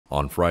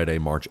On Friday,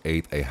 March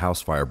 8th, a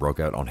house fire broke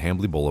out on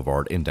Hambley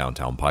Boulevard in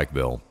downtown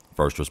Pikeville.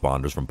 First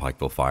responders from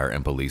Pikeville Fire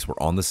and police were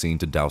on the scene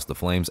to douse the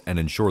flames and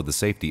ensure the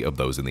safety of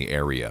those in the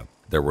area.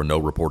 There were no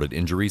reported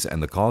injuries,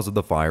 and the cause of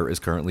the fire is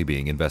currently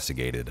being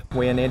investigated.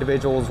 When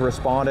individuals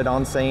responded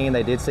on scene,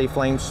 they did see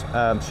flames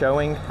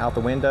showing out the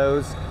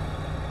windows.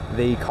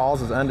 The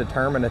cause is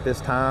undetermined at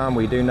this time.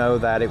 We do know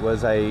that it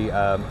was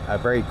a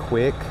very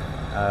quick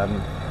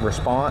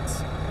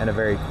response and a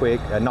very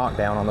quick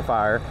knockdown on the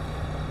fire.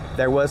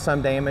 There was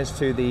some damage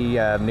to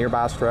the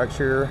nearby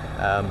structure,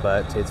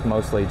 but it's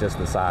mostly just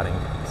the siding.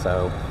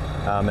 So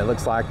it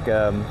looks like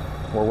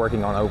we're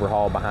working on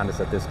overhaul behind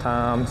us at this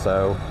time,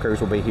 so crews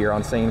will be here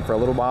on scene for a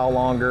little while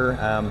longer.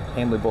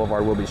 Hambley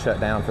Boulevard will be shut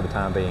down for the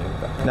time being.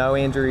 But no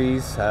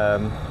injuries,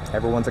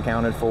 everyone's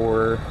accounted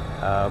for,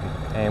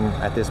 and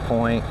at this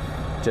point,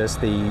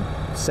 just the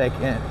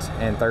second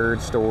and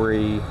third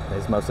story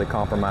is mostly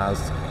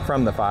compromised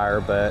from the fire,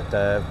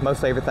 but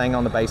most everything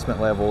on the basement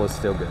level is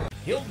still good.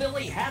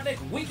 Hillbilly Havoc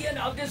Weekend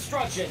of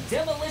Destruction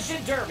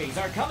Demolition Derbies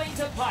are coming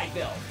to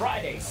Pikeville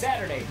Friday,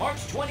 Saturday, March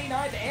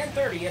 29th and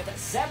 30th,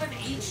 7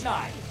 each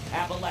night.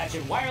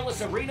 Appalachian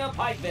Wireless Arena,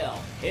 Pikeville.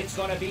 It's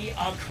going to be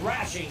a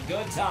crashing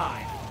good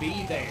time.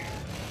 Be there.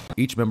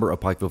 Each member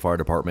of Pikeville Fire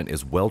Department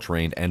is well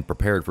trained and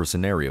prepared for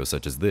scenarios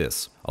such as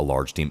this. A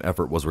large team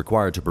effort was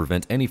required to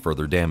prevent any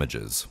further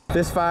damages.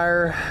 This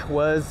fire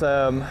was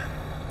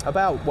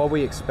about what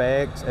we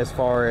expect as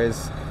far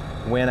as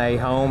when a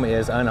home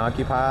is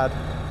unoccupied.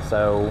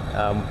 So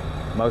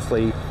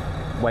mostly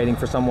waiting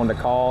for someone to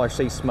call or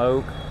see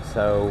smoke.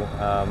 So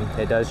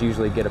it does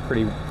usually get a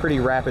pretty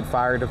rapid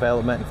fire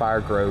development and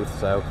fire growth.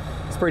 So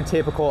it's pretty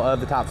typical of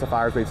the types of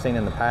fires we've seen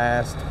in the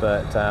past,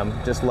 but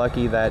just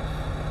lucky that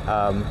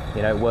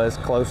it was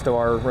close to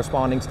our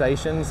responding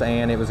stations,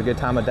 and it was a good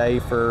time of day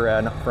for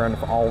an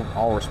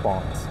all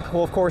response.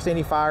 Well, of course,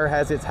 any fire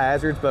has its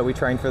hazards, but we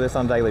train for this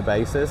on a daily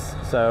basis.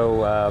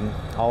 So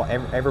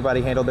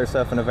everybody handled their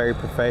stuff in a very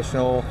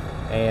professional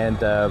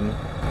and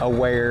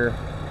aware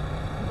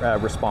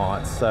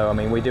response. So, I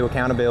mean, we do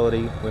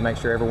accountability. We make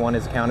sure everyone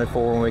is accounted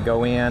for when we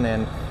go in.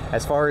 And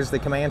as far as the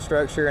command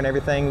structure and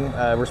everything,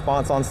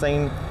 response on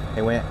scene,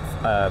 it went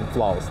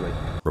flawlessly.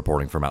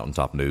 Reporting for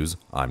Mountaintop News,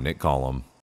 I'm Nick Collum.